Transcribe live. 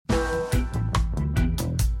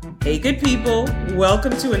Hey, good people.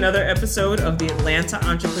 Welcome to another episode of the Atlanta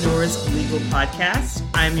Entrepreneurs Legal Podcast.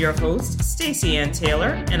 I'm your host, Stacey Ann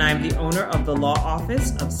Taylor, and I'm the owner of the law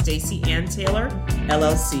office of Stacey Ann Taylor,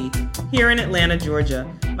 LLC, here in Atlanta, Georgia.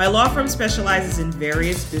 My law firm specializes in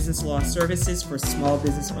various business law services for small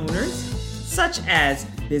business owners, such as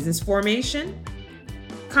business formation,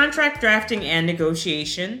 contract drafting and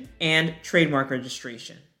negotiation, and trademark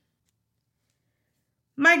registration.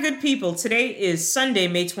 My good people, today is Sunday,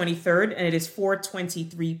 May 23rd, and it is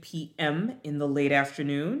 4:23 p.m. in the late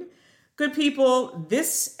afternoon. Good people,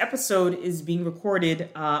 this episode is being recorded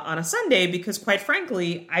on a Sunday because, quite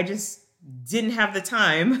frankly, I just didn't have the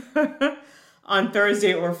time on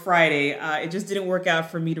Thursday or Friday. It just didn't work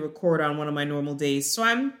out for me to record on one of my normal days. So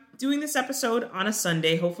I'm doing this episode on a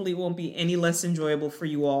Sunday. Hopefully it won't be any less enjoyable for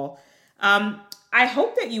you all. I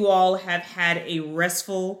hope that you all have had a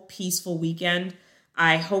restful, peaceful weekend.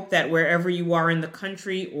 I hope that wherever you are in the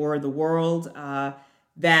country or the world,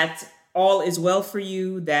 that all is well for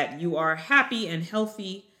you, that you are happy and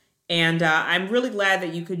healthy, and I'm really glad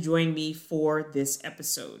that you could join me for this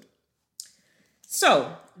episode.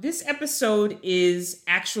 So, this episode is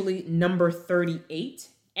actually number 38,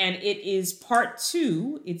 and it is part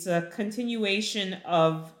 2. It's a continuation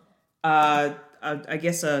of, a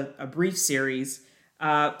brief series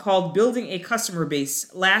called Building a Customer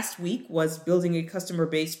Base. Last week was Building a Customer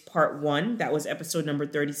Base Part 1. That was episode number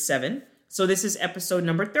 37. So this is episode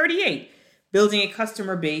number 38, Building a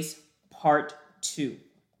Customer Base Part 2.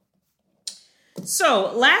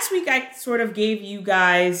 So last week I sort of gave you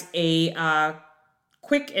guys a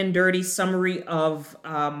quick and dirty summary of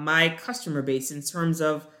my customer base in terms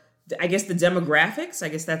of, I guess, the demographics. I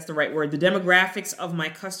guess that's the right word. The demographics of my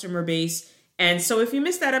customer base. And so if you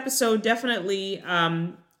missed that episode, definitely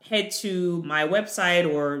head to my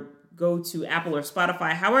website or go to Apple or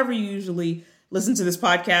Spotify, however you usually listen to this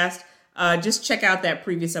podcast. Just check out that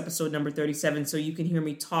previous episode, number 37, so you can hear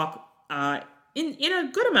me talk in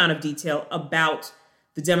a good amount of detail about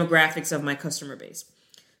the demographics of my customer base.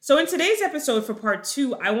 So in today's episode for part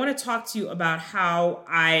 2, I want to talk to you about how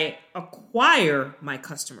I acquire my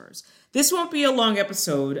customers. This won't be a long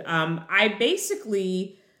episode. I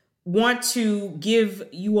basically want to give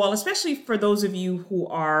you all, especially for those of you who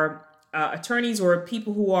are attorneys or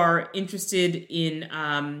people who are interested in,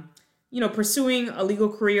 pursuing a legal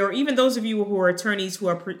career, or even those of you who are attorneys who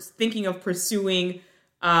are thinking of pursuing,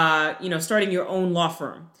 starting your own law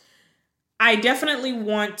firm. I definitely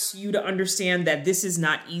want you to understand that this is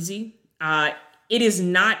not easy. It is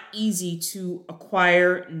not easy to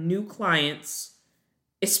acquire new clients,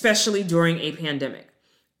 especially during a pandemic.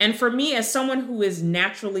 And for me, as someone who is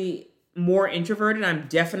naturally more introverted, I'm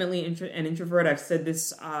definitely an introvert. I've said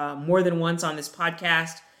this more than once on this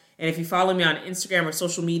podcast. And if you follow me on Instagram or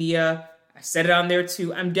social media, I said it on there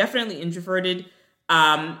too. I'm definitely introverted.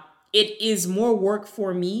 It is more work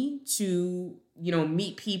for me to,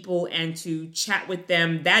 meet people and to chat with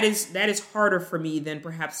them. That is harder for me than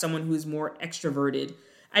perhaps someone who's more extroverted.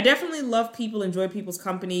 I definitely love people, enjoy people's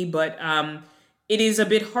company, but it is a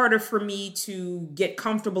bit harder for me to get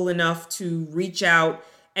comfortable enough to reach out.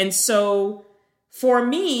 And so for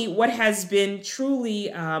me, what has been truly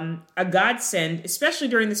a godsend, especially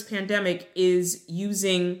during this pandemic, is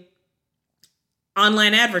using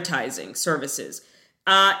online advertising services.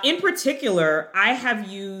 In particular, I have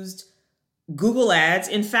used Google Ads.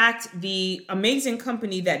 In fact, the amazing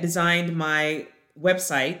company that designed my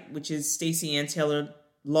website, which is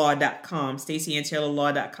StaceyAnnTaylorLaw.com,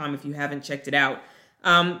 StaceyAnnTaylorLaw.com if you haven't checked it out.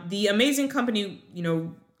 The amazing company,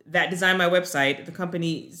 that designed my website, the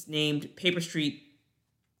company is named Paper Street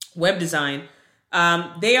Web Design.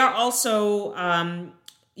 They are also,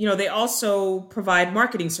 they also provide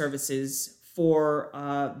marketing services for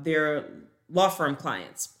their law firm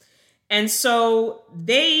clients. And so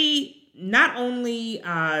they not only,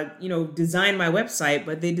 designed my website,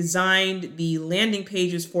 but they designed the landing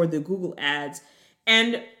pages for the Google Ads.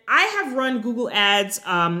 And I have run Google Ads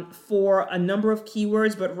for a number of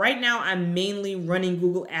keywords, but right now I'm mainly running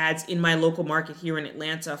Google Ads in my local market here in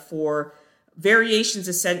Atlanta for variations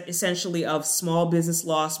essentially of small business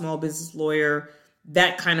law, small business lawyer,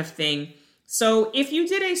 that kind of thing. So if you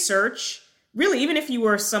did a search, really, even if you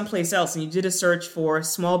were someplace else and you did a search for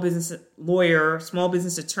small business lawyer, small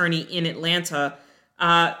business attorney in Atlanta,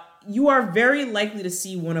 you are very likely to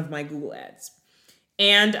see one of my Google Ads.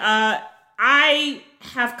 And I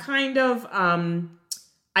have kind of,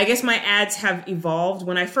 I guess my ads have evolved.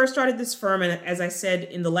 When I first started this firm, and as I said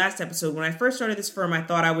in the last episode, when I first started this firm, I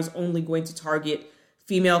thought I was only going to target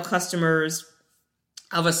female customers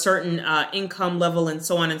of a certain income level and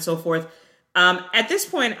so on and so forth. At this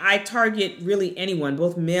point, I target really anyone,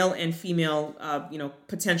 both male and female,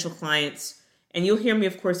 potential clients. And you'll hear me,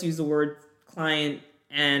 of course, use the word client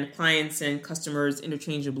and clients and customers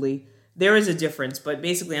interchangeably. There is a difference, but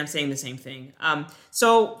basically I'm saying the same thing.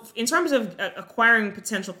 So in terms of acquiring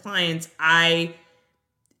potential clients, I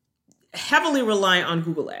heavily rely on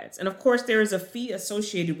Google Ads. And of course, there is a fee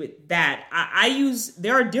associated with that.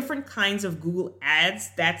 There are different kinds of Google Ads.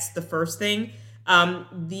 That's the first thing.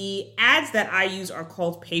 The ads that I use are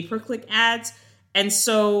called pay-per-click ads. And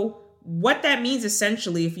so what that means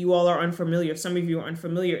essentially, if you all are unfamiliar, if some of you are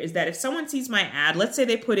unfamiliar, is that if someone sees my ad, let's say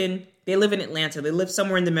they live in Atlanta, they live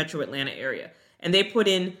somewhere in the metro Atlanta area, and they put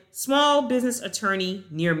in small business attorney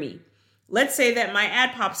near me. Let's say that my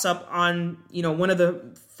ad pops up on, one of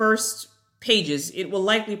the first pages. It will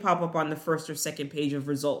likely pop up on the first or second page of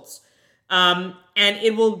results. And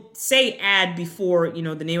it will say ad before,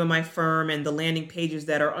 the name of my firm and the landing pages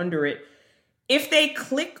that are under it. If they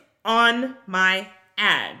click on my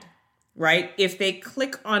ad, right? If they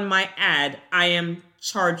click on my ad, I am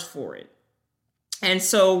charged for it. And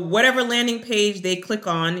so whatever landing page they click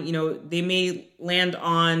on, they may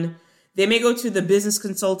go to the business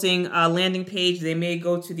consulting landing page. They may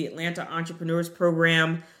go to the Atlanta Entrepreneurs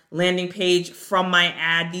Program landing page from my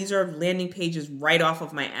ad. These are landing pages right off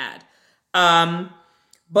of my ad.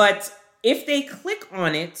 But if they click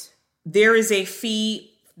on it, there is a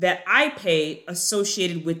fee that I pay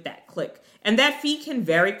associated with that click. And that fee can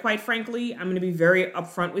vary, quite frankly. I'm going to be very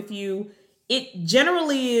upfront with you. It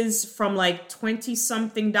generally is from like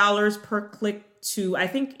 $20-something per click to, I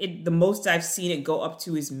think the most I've seen it go up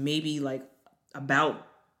to is maybe like about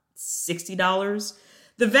 $60.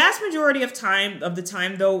 The vast majority of the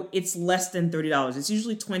time, though, it's less than $30. It's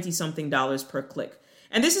usually $20-something per click.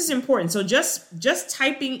 And this is important. So just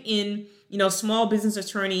typing in, small business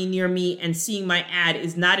attorney near me and seeing my ad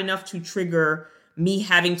is not enough to trigger me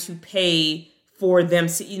having to pay for them.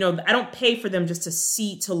 I don't pay for them just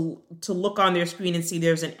to look on their screen and see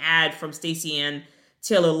there's an ad from Stacey Ann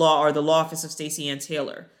Taylor Law or the law office of Stacey Ann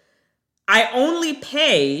Taylor. I only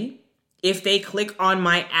pay if they click on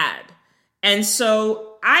my ad. And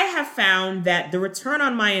so I have found that the return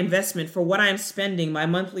on my investment for what I'm spending, my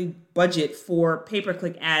monthly budget for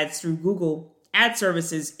pay-per-click ads through Google ad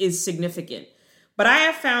services is significant. But I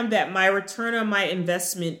have found that my return on my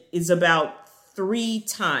investment is about 3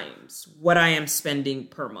 times what I am spending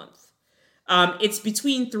per month. It's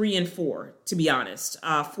between 3 and 4, to be honest.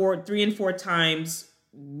 3 and 4 times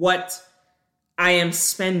what I am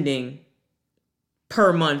spending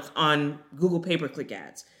per month on Google pay-per-click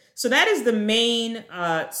ads. So that is the main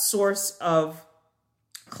source of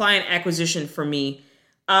client acquisition for me.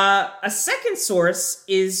 A second source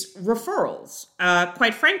is referrals.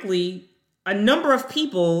 Quite frankly, a number of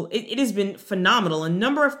people, it has been phenomenal. A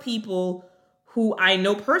number of people who I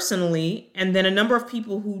know personally, and then a number of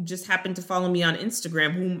people who just happen to follow me on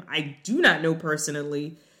Instagram, whom I do not know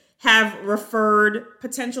personally, have referred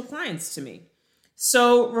potential clients to me.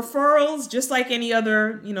 So referrals, just like any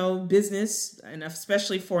other, business, and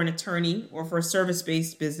especially for an attorney or for a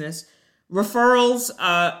service-based business, referrals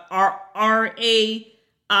are a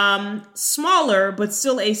smaller but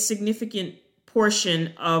still a significant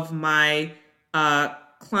portion of my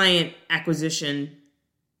client acquisition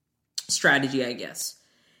strategy, I guess.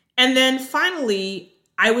 And then finally,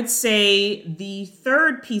 I would say the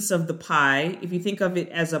third piece of the pie, if you think of it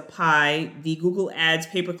as a pie, the Google ads,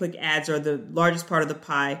 pay-per-click ads are the largest part of the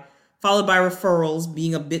pie, followed by referrals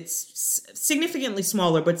being a bit significantly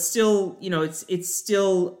smaller, but still, it's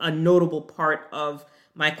still a notable part of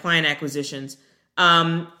my client acquisitions.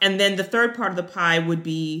 And then the third part of the pie would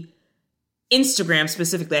be Instagram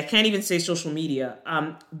specifically. I can't even say social media.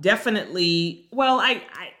 Definitely, well, I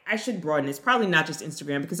should broaden. It's probably not just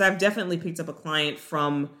Instagram because I've definitely picked up a client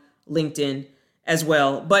from LinkedIn as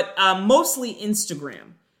well, but mostly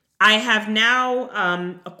Instagram. I have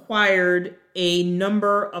now acquired a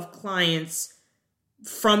number of clients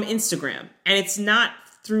from Instagram, and it's not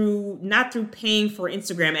through paying for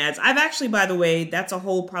Instagram ads. I've actually, by the way, that's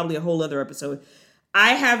probably a whole other episode.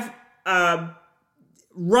 I have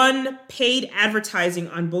run paid advertising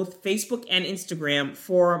on both Facebook and Instagram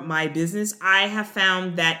for my business. I have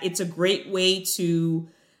found that it's a great way to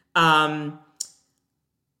allow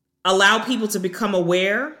people to become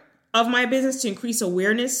aware of my business, to increase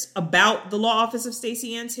awareness about the law office of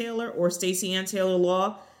Stacey Ann Taylor or Stacey Ann Taylor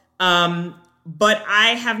Law. But I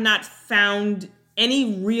have not found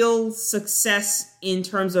any real success in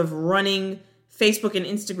terms of running Facebook and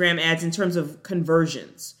Instagram ads in terms of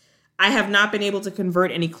conversions. I have not been able to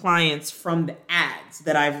convert any clients from the ads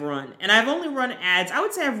that I've run. And I've only run ads. I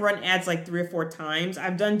would say I've run ads like 3 or 4 times.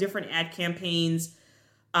 I've done different ad campaigns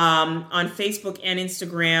on Facebook and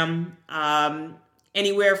Instagram,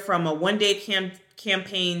 anywhere from a 1-day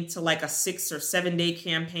campaign to like a 6 or 7-day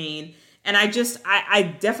campaign. And I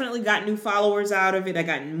definitely got new followers out of it. I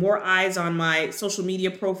got more eyes on my social media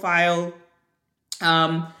profile,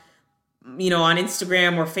 on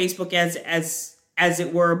Instagram or Facebook as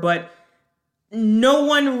it were, but no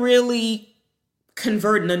one really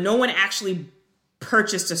converted. No one actually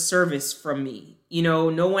purchased a service from me.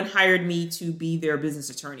 No one hired me to be their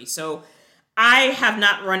business attorney. So I have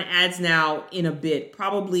not run ads now in a bit,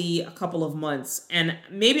 probably a couple of months. And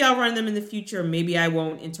maybe I'll run them in the future. Maybe I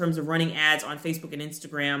won't in terms of running ads on Facebook and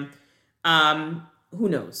Instagram. Who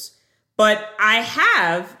knows? But I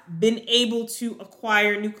have been able to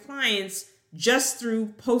acquire new clients just through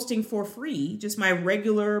posting for free, just my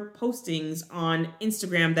regular postings on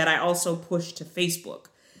Instagram that I also push to Facebook.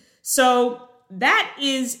 So that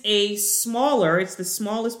is it's the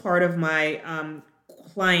smallest part of my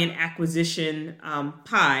client acquisition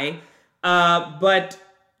pie, but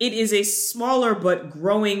it is a smaller but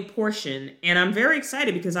growing portion. And I'm very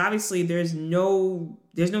excited because obviously there's no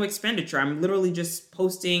expenditure. I'm literally just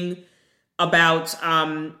posting about,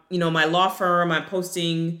 my law firm. I'm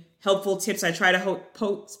posting helpful tips. I try to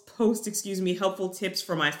post helpful tips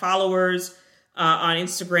for my followers on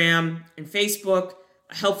Instagram and Facebook,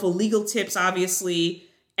 helpful legal tips, obviously.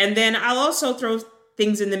 And then I'll also throw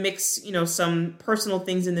things in the mix, some personal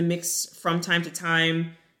things in the mix from time to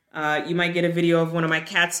time. You might get a video of one of my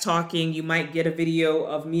cats talking. You might get a video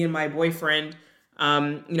of me and my boyfriend,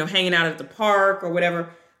 hanging out at the park or whatever.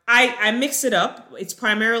 I mix it up. It's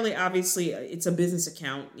primarily, obviously, it's a business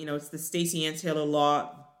account. It's the Stacey Ann Taylor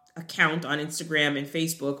Law account on Instagram and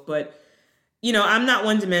Facebook. But, I'm not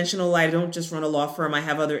one-dimensional. I don't just run a law firm. I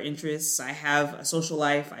have other interests. I have a social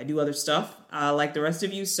life. I do other stuff like the rest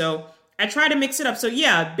of you. So I try to mix it up. So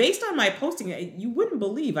yeah, based on my posting, you wouldn't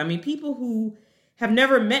believe. I mean, people who have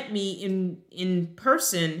never met me in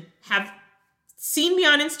person have seen me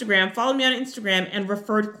on Instagram, followed me on Instagram, and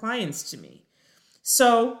referred clients to me.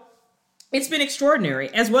 So it's been extraordinary.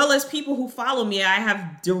 As well as people who follow me, I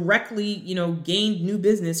have directly, gained new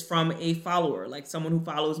business from a follower, like someone who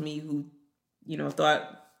follows me who,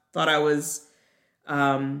 thought I was,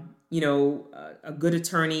 a good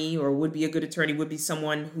attorney or would be a good attorney, would be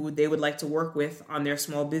someone who they would like to work with on their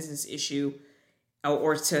small business issue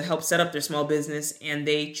or to help set up their small business. And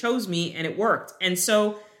they chose me and it worked. And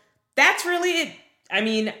so that's really it. I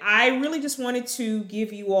mean, I really just wanted to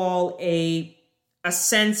give you all a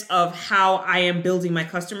sense of how I am building my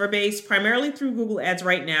customer base, primarily through Google Ads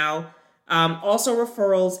right now. Also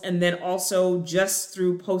referrals, and then also just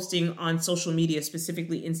through posting on social media,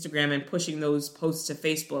 specifically Instagram, and pushing those posts to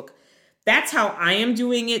Facebook. That's how I am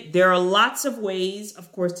doing it. There are lots of ways,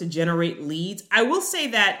 of course, to generate leads. I will say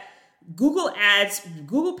that Google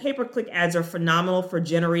pay-per-click ads are phenomenal for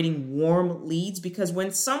generating warm leads, because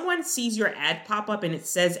when someone sees your ad pop up and it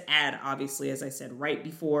says ad, obviously, as I said, right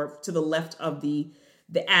before, to the left of the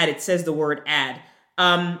ad, it says the word ad.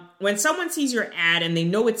 When someone sees your ad and they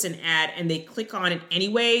know it's an ad and they click on it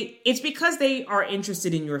anyway, it's because they are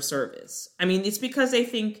interested in your service. I mean, it's because they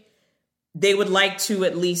think they would like to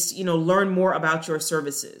at least, learn more about your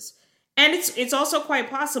services. And it's also quite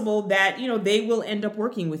possible that, they will end up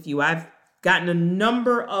working with you. I've gotten a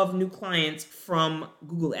number of new clients from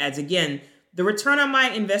Google Ads. Again, the return on my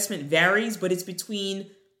investment varies, but it's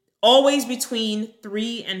always between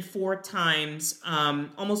 3 and 4 times,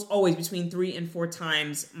 almost always between 3 and 4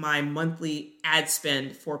 times my monthly ad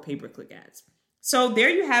spend for pay-per-click ads. So there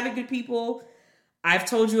you have it, good people. I've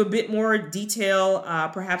told you a bit more detail,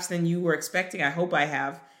 perhaps than you were expecting. I hope I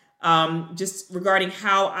have, just regarding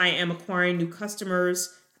how I am acquiring new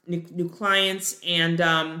customers, new clients. And,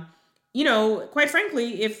 quite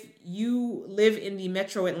frankly, if you live in the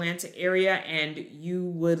Metro Atlanta area and you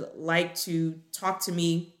would like to talk to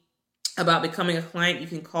me about becoming a client, you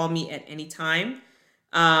can call me at any time.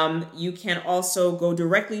 You can also go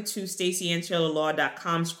directly to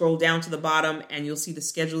StaceyAnnTaylorLaw.com, scroll down to the bottom, and you'll see the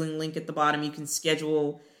scheduling link at the bottom. You can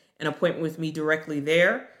schedule an appointment with me directly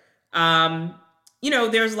there.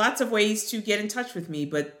 There's lots of ways to get in touch with me,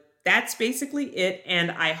 but that's basically it.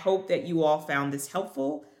 And I hope that you all found this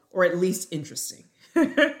helpful or at least interesting.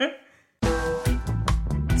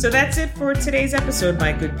 So that's it for today's episode,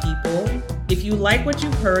 my good people. If you like what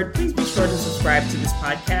you've heard, please be sure to subscribe to this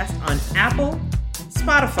podcast on Apple,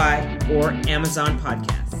 Spotify, or Amazon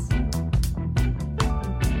Podcasts.